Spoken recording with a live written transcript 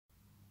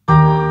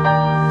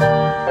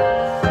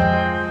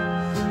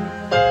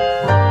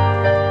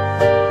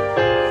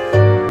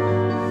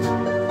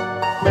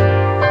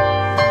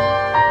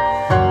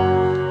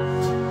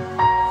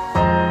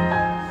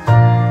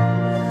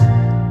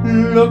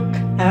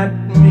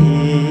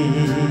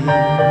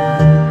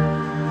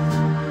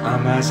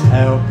I'm as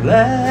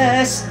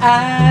helpless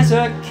as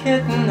a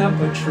kitten up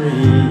a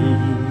tree,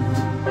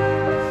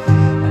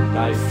 and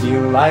I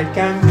feel like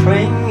I'm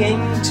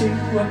clinging to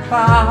a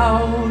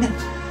cloud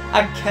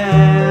I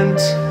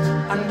can't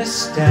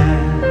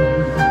understand.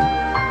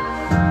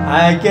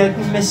 I get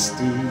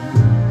misty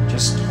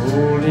just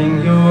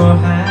holding your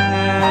hand.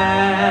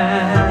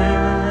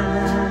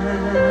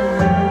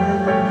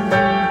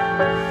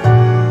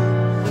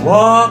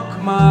 Walk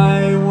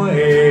my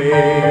way,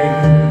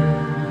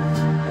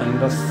 and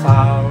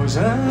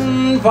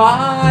 1,000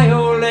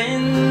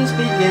 violins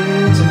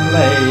begin to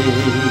play,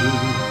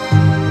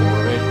 or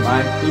it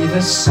might be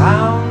the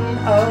sound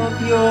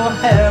of your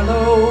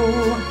hello,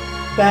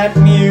 that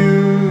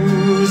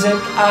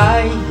music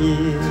I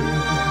hear.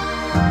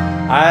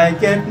 I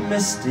get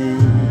misty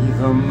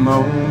the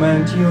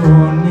moment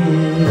you're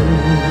near.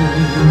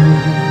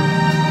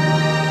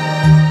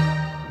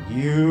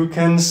 You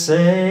can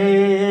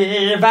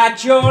say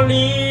that you're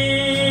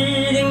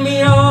leading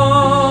me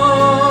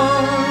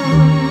on,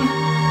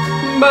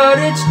 but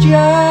it's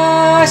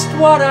just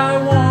what I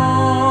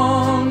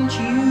want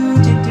you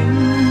to do.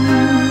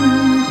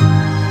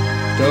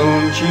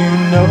 Don't you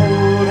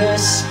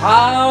notice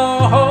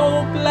how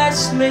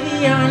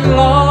hopelessly I'm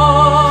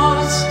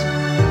lost?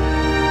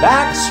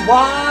 That's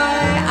why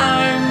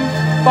I'm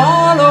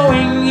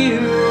following you.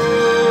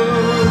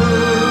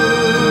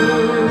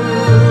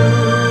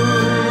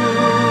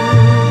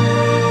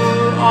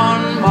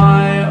 On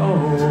my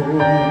own,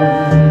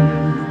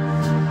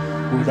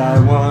 would I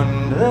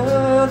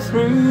wander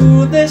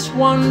through this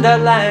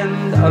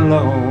wonderland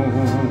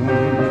alone,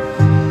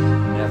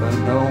 never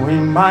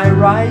knowing my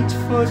right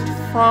foot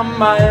from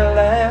my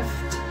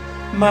left,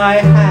 my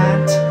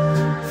hat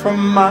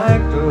from my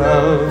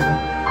glove?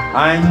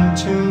 I'm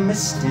too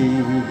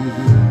misty,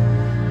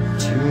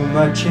 too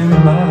much in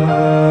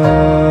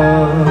love.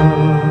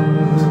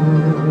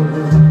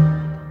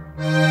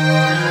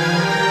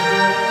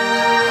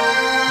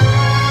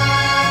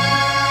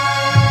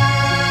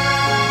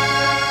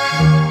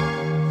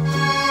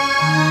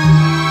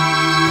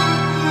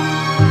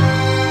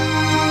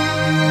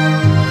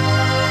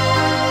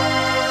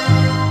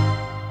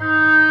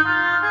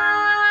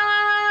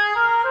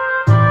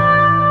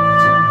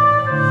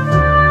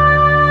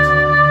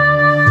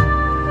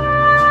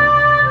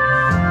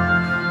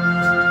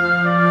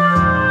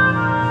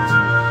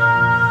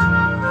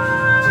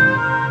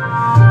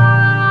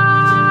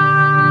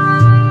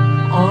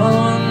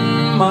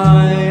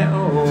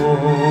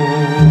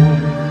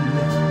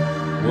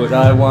 Would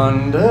I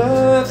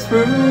wander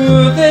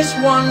through this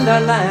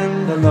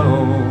wonderland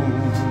alone,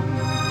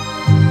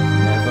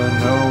 never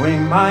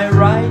knowing my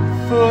right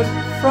foot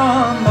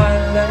from my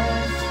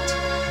left,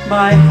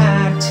 my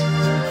hat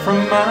from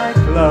my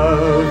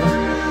glove?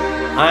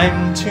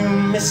 I'm too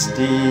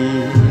misty,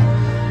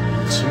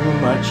 too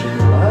much in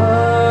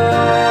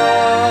love.